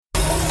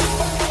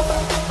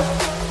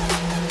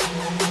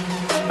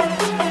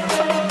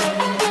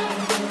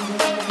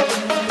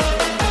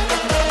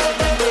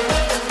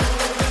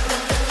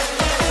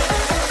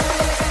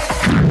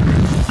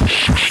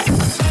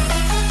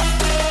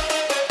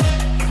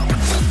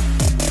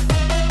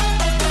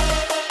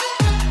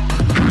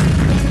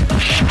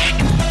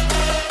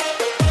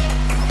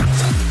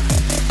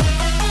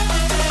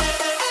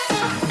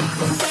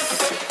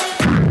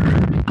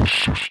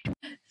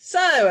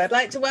I'd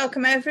like to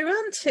welcome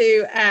everyone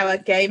to our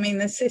Gaming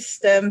the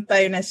System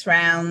bonus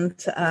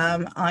round.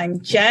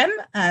 I'm Jem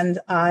and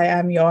I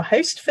am your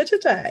host for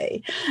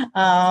today.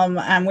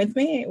 And with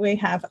me we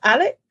have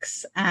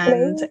Alex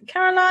and hello.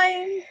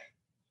 Caroline.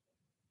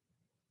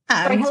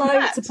 And hello,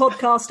 Matt. It's a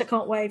podcast, I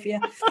can't wave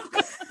you.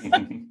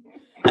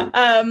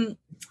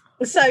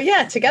 So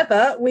yeah,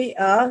 together we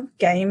are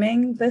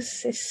Gaming the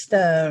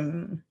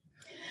System.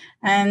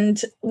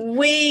 And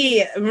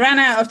we ran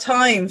out of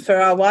time for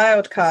our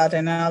wildcard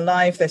in our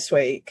live this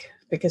week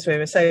because we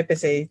were so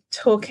busy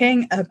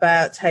talking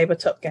about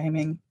tabletop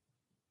gaming.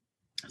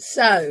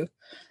 So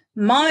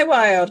my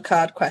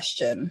wildcard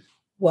question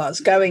was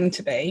going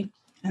to be,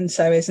 and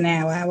so is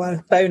now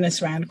our bonus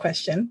round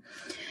question,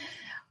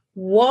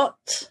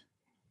 what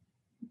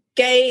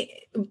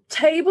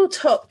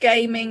tabletop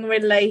gaming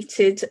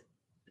related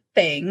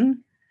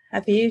thing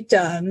have you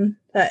done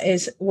that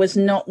was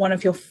not one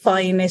of your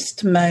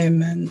finest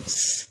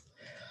moments?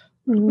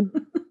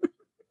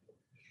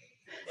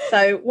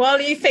 So while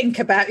you think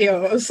about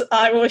yours,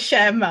 I will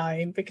share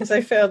mine because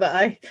I feel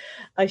that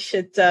I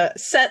should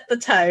set the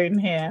tone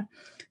here.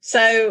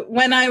 So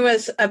when I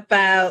was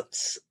about,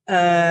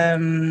 I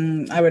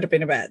would have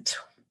been about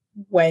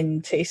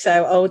 20,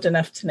 so old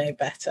enough to know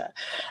better,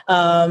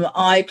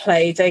 I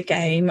played a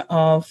game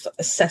of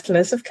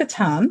Settlers of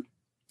Catan,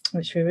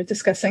 which we were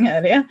discussing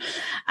earlier,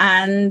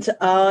 and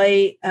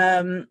I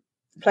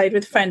played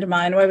with a friend of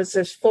mine.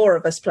 There's four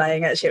of us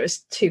playing. Actually, it was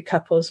two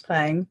couples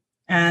playing,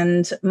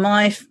 and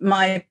my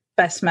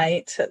best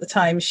mate at the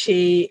time,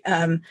 she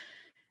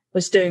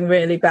was doing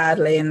really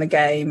badly in the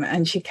game,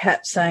 and she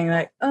kept saying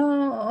like,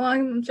 "Oh,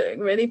 I'm doing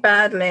really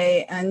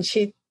badly," and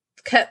she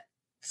kept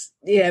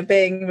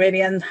being really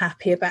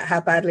unhappy about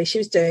how badly she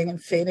was doing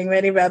and feeling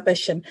really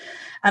rubbish. And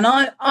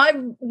I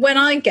when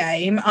I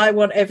game, I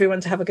want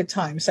everyone to have a good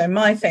time. So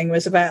my thing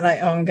was about like,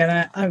 I'm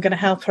gonna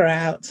help her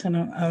out,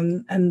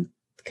 and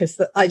because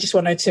I just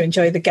wanted to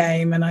enjoy the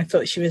game, and I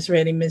thought she was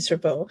really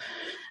miserable.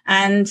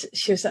 And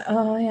she was like,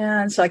 oh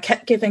yeah, and so I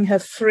kept giving her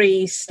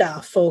free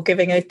stuff or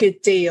giving her good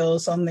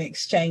deals on the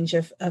exchange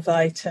of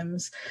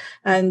items,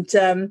 and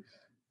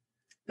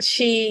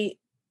she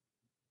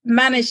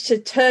managed to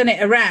turn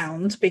it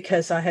around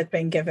because I had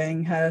been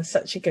giving her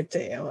such a good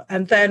deal,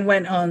 and then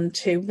went on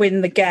to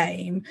win the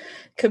game,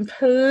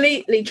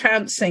 completely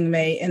trouncing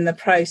me in the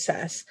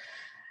process.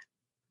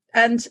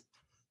 And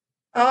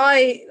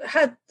I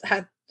had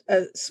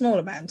a small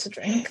amount to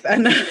drink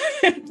then,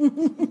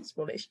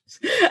 smallish,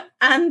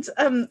 and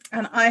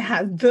I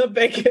had the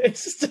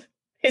biggest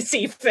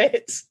hissy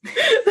fit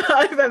that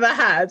I've ever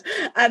had,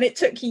 and it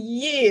took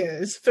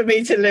years for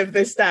me to live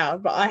this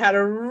down, but I had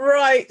a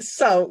right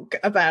sulk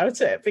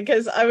about it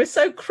because I was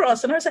so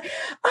cross, and I was like,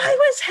 I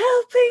was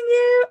helping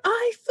you,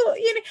 I thought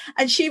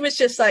and she was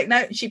just like,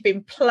 no, she'd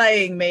been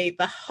playing me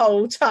the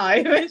whole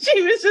time, and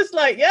she was just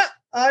like, yeah,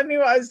 I knew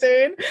what I was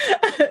doing,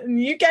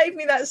 and you gave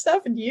me that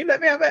stuff and you let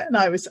me have it. And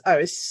I was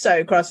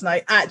so cross, and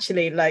I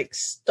actually like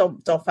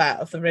stomped off out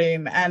of the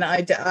room, and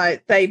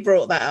they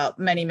brought that up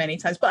many, many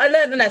times, but I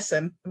learned a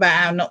lesson about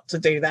how not to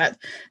do that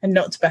and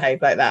not to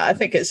behave like that. I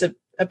think it's a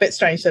bit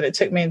strange that it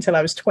took me until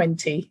I was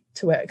 20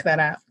 to work that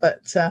out,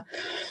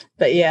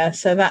 but yeah,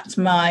 so that's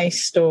my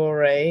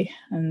story.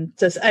 And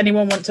does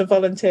anyone want to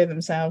volunteer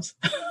themselves?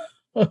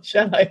 Or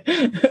shall I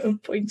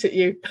point at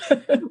you?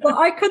 Well,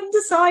 I couldn't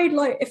decide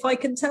like if I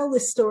can tell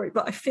this story,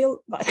 but I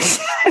feel like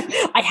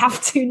I have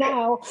to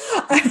now.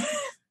 And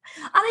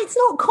it's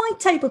not quite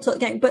tabletop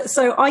game, but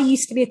so I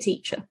used to be a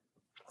teacher.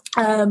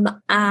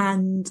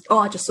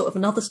 I just sort of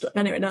another story.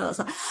 Anyway, no, that's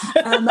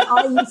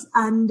not.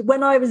 And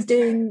when I was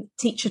doing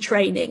teacher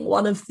training,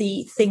 one of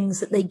the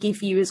things that they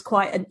give you is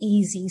quite an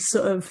easy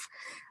sort of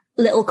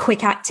little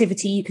quick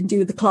activity you can do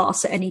with the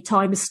class at any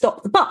time is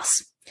stop the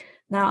bus.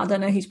 Now, I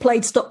don't know who's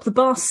played Stop the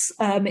Bus.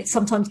 It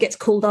sometimes gets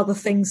called other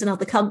things in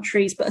other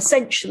countries, but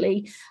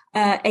essentially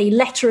a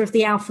letter of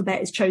the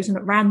alphabet is chosen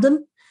at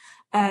random.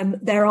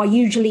 There are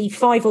usually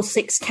 5 or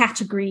 6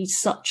 categories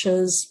such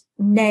as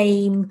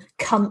name,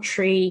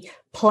 country,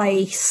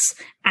 place,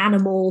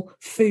 animal,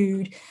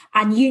 food,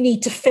 and you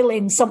need to fill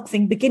in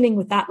something beginning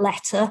with that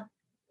letter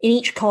in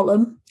each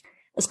column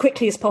as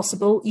quickly as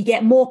possible. You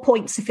get more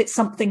points if it's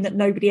something that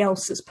nobody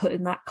else has put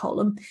in that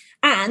column.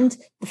 And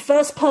the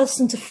first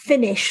person to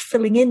finish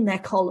filling in their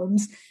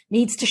columns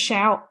needs to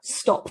shout,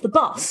 stop the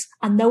bus.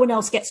 And no one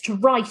else gets to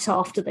write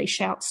after they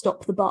shout,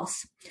 stop the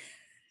bus.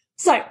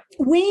 So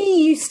we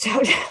used to,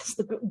 that's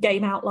the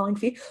game outline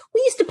for you.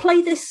 We used to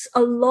play this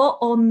a lot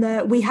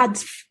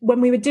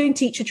when we were doing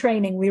teacher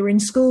training, we were in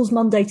schools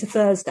Monday to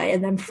Thursday,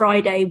 and then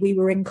Friday we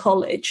were in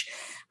college.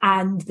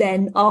 And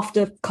then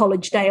after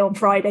college day on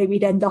Friday,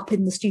 we'd end up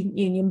in the student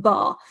union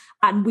bar,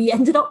 and we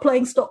ended up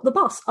playing Stop the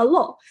Bus a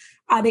lot.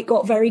 And it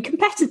got very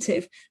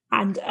competitive.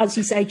 And as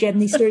you say, Jem,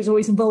 these stories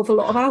always involve a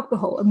lot of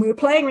alcohol. And we were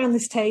playing around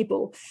this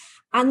table,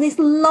 and this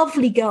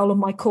lovely girl on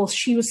my course,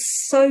 she was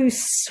so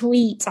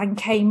sweet and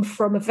came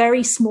from a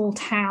very small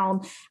town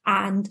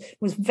and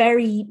was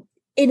very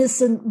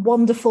innocent,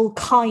 wonderful,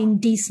 kind,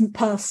 decent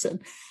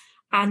person.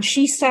 And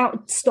she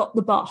shouted, stop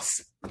the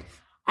bus.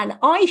 and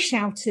I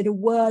shouted a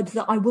word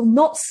that I will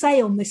not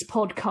say on this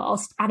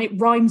podcast, and it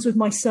rhymes with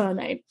my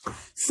surname.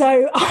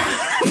 So,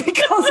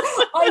 because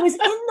I was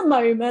in the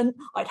moment,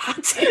 I'd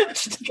had too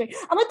much to drink,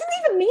 and I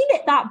didn't even mean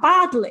it that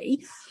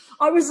badly.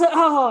 I was in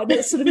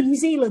a sort of New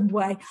Zealand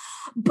way.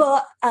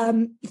 But,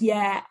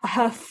 yeah,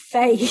 her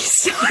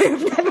face,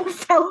 I've never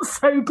felt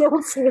so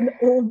guilty in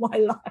all my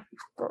life.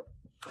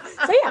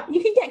 So, yeah,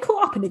 you can get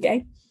caught up in a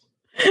game.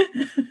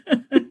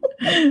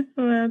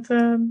 Well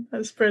done.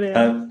 That's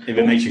brilliant. If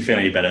it makes you feel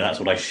any better, that's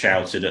what I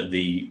shouted at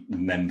the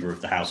member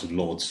of the House of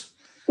Lords.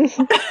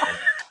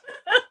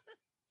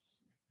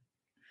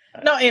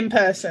 Not in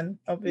person,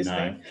 obviously.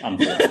 No,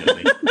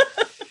 unfortunately.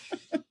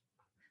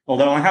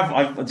 Although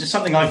I've just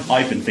something I've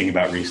been thinking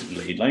about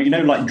recently. Like,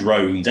 like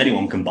drones.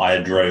 Anyone can buy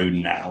a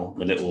drone now,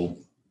 the little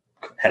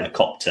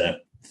helicopter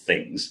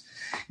things.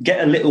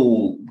 Get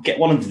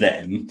one of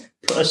them,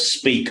 put a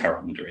speaker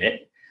under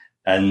it,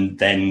 and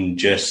then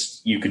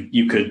just you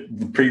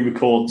could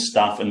pre-record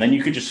stuff, and then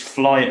you could just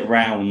fly it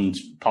around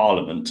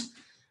Parliament,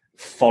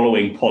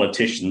 following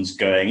politicians,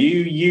 going, "You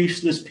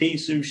useless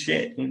piece of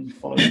shit," and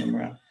following them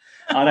around.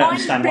 I don't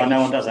understand why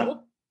no one does that.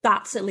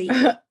 That's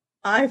illegal.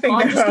 I think I'm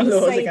there just are going to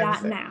laws say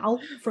against that it. now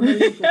from a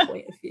legal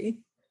point of view.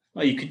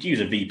 Well, you could use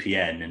a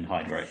VPN and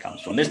hide where it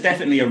comes from. There's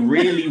definitely a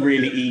really,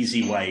 really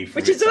easy way for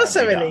Which it is to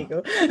also be done.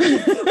 illegal.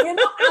 We're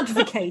not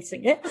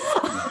advocating it.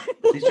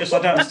 It's just I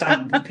don't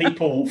understand.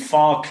 People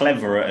far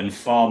cleverer and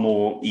far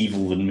more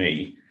evil than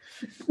me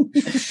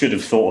should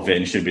have thought of it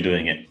and should be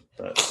doing it.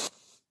 But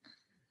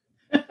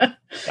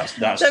that's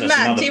So, just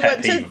Matt, do another you pet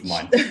want peeve to- of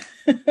mine.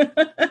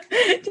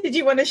 Did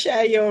you want to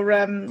share your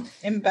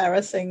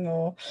embarrassing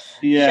or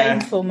Yeah,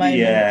 shameful moment?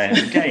 yeah.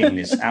 Again,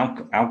 it's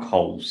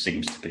alcohol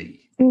seems to be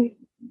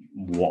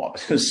what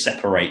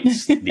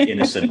separates the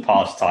innocent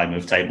pastime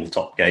of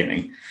tabletop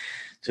gaming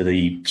to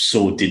the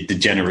sordid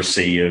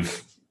degeneracy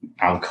of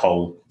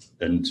alcohol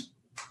and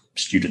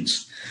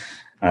students.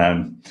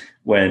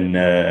 When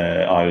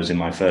I was in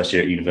my first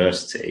year at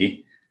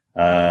university,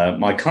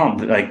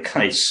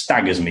 it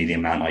staggers me the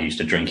amount I used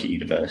to drink at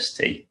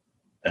university,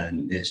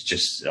 and it's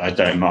just I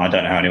don't know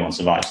how anyone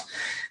survives.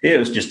 It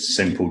was just a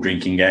simple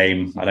drinking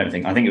game. I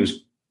think it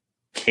was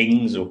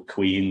Kings or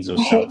Queens or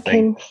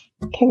something.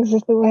 Kings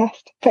is the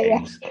worst, but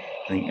Kings.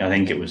 I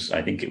think it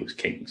was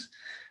Kings.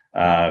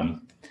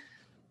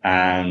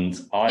 And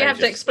You have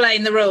to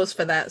explain the rules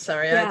for that.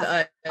 Sorry,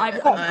 Yeah. I'm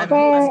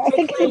I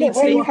think in it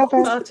where you have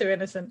far too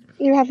innocent.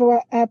 you have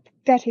a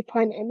dirty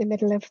point in the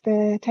middle of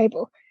the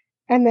table,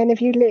 and then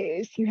if you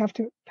lose, you have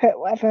to put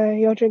whatever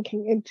you're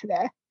drinking into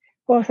there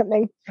or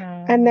something,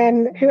 and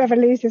then whoever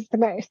loses the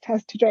most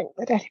has to drink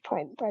the dirty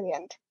point by the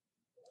end,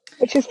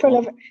 which is full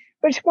of.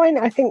 Which mine,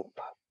 I think,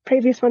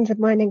 previous ones of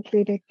mine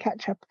included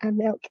ketchup and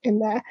milk in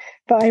there,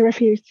 but I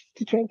refused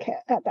to drink it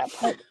at that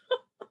point.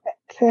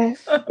 But,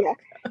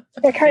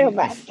 yeah. Carry on,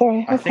 Matt.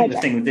 Sorry. I think the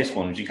thing with this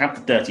one was you have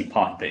the dirty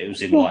pint, but it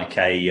was in like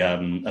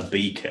a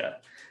beaker,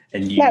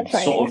 and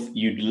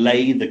you'd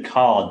lay the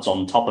cards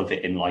on top of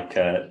it in like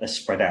a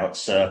spread out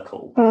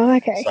circle. Oh,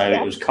 okay. So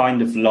it was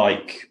kind of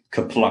like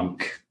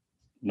Kaplunk,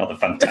 another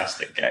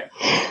fantastic game,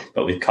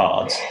 but with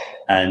cards,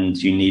 and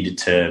you needed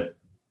to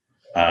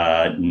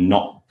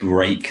not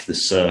break the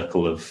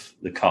circle of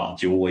the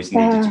cards. You always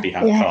needed to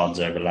have cards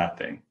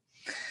overlapping,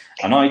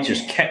 and I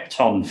just kept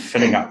on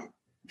filling up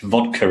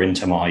vodka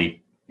into my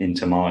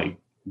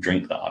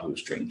drink that I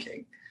was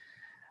drinking.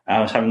 I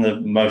was having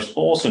the most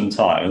awesome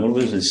time, and all of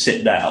a sudden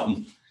sit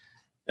down,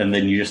 and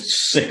then you just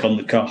sick on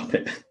the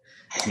carpet.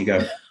 And you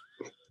go,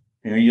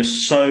 you're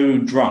so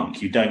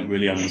drunk, you don't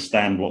really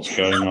understand what's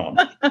going on.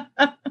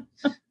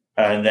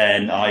 And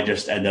then I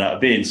just ended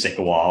up being sick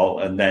a while,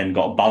 and then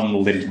got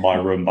bundled into my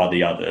room by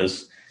the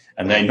others.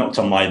 And they knocked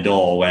on my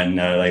door when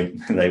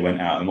they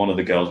went out, and one of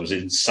the girls was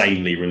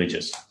insanely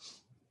religious.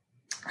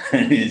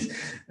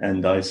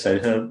 And I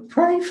said,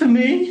 "Pray for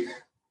me."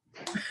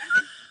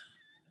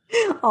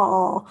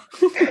 Oh,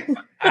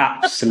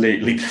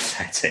 Absolutely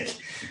pathetic.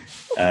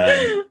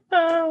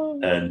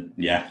 And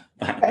yeah,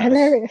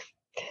 Hilarious.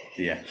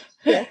 Yeah.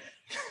 Yeah.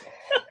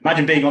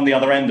 Imagine being on the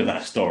other end of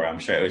that story. I'm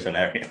sure it was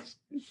hilarious.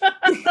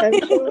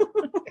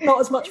 not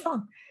as much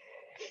fun.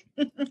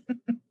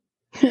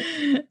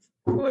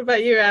 What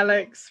about you,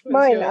 Alex? What's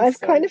Mine, your I've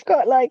story? kind of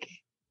got I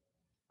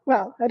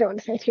don't want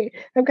to say two.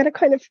 I'm going to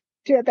kind of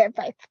do a bit of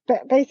both,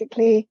 but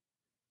basically,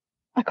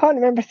 I can't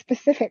remember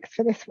specifics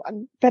for this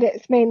one, but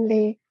it's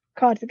mainly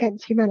Cards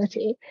Against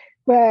Humanity,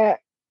 where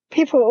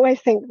people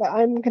always think that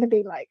I'm going to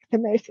be like the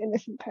most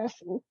innocent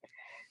person,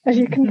 as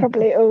you can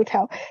probably all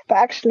tell. But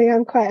actually,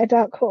 I'm quite a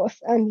dark horse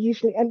and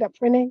usually end up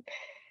winning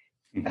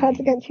Cards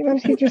Against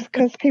Humanity just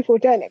because people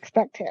don't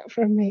expect it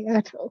from me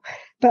at all.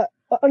 But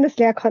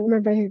honestly, I can't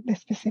remember the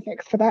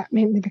specifics for that,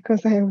 mainly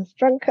because I was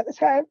drunk at the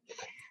time.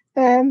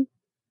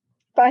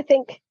 But I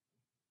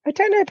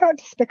don't know about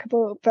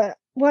Despicable, but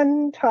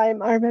one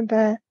time I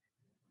remember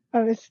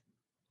I was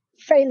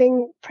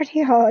failing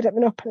pretty hard at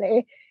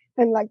Monopoly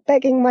and like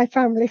begging my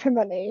family for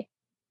money,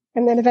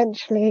 and then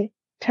eventually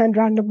turned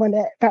around and won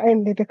it, but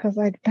only because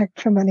I'd begged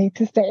for money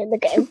to stay in the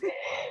game.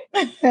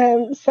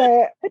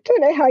 So I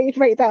don't know how you'd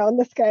rate that on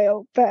the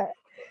scale, but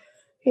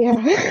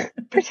yeah,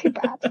 pretty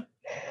bad.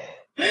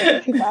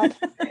 Pretty bad.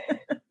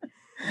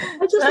 I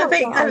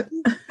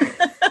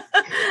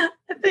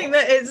think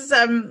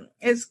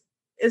that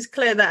it's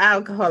clear that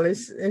alcohol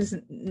is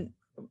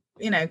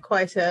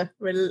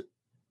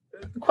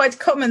quite a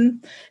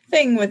common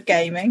thing with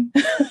gaming,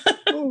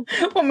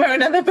 one way or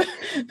another,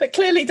 but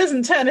clearly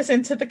doesn't turn us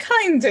into the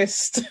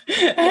kindest,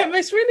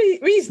 most really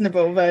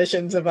reasonable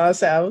versions of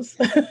ourselves.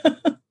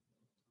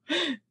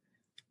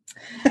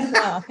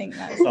 Well, I think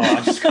that's.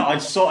 I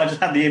just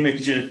had the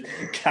image of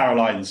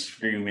Caroline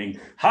screaming,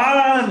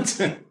 "Hunt!"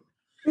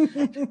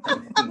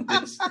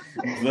 This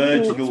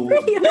virginal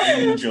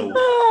angel.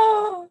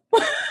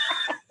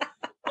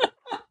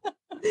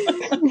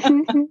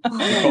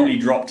 Probably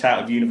dropped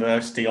out of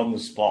university on the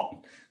spot.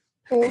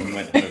 And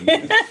went home.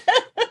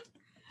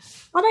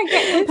 I don't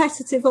get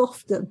competitive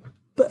often,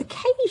 but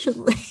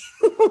occasionally.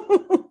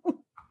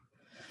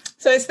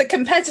 So it's the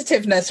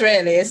competitiveness,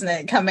 really, isn't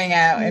it, coming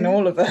out in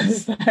all of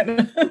us?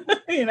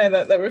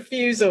 The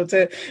refusal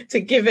to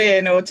give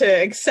in or to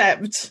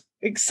accept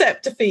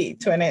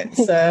defeat when it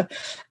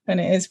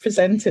is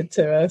presented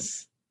to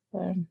us.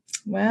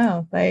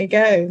 Well, there you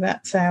go.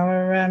 That's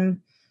our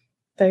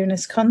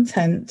bonus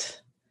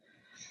content.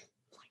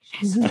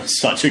 That's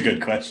such a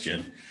good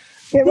question.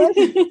 It was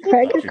a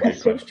very good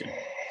question.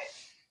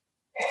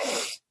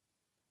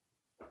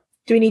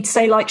 Do we need to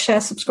say like, share,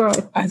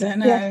 subscribe? I don't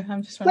know. Yeah.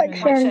 I'm just wondering. Like,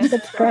 share, and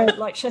subscribe.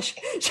 Like, share.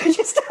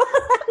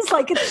 It's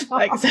like a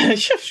like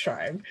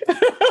subscribe.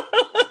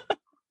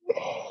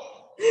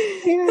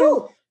 Yeah.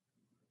 Cool.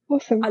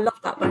 Awesome. I love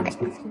that bonus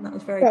question. That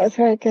was very That good. was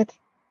very good.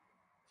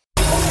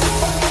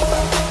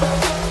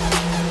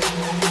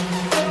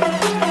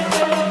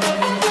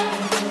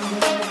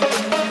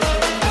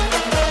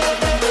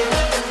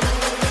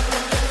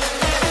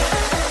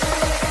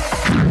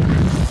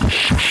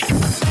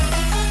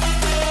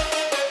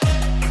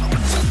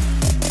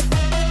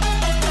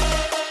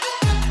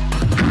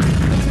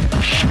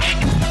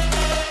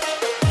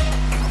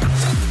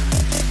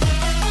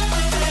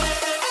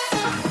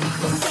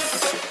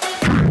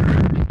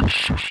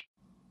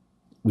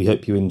 We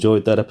hope you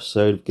enjoyed that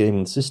episode of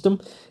Gaming the System.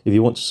 If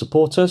you want to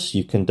support us,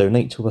 you can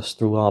donate to us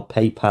through our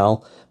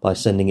PayPal by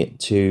sending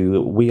it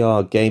to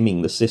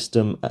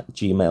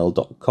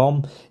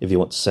wearegamingthesystem@gmail.com if you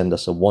want to send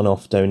us a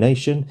one-off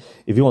donation.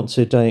 If you want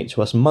to donate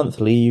to us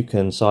monthly, you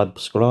can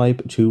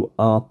subscribe to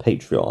our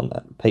Patreon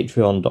at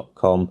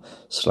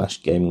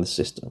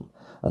patreon.com/gamingthesystem.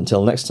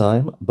 Until next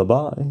time,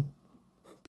 bye-bye.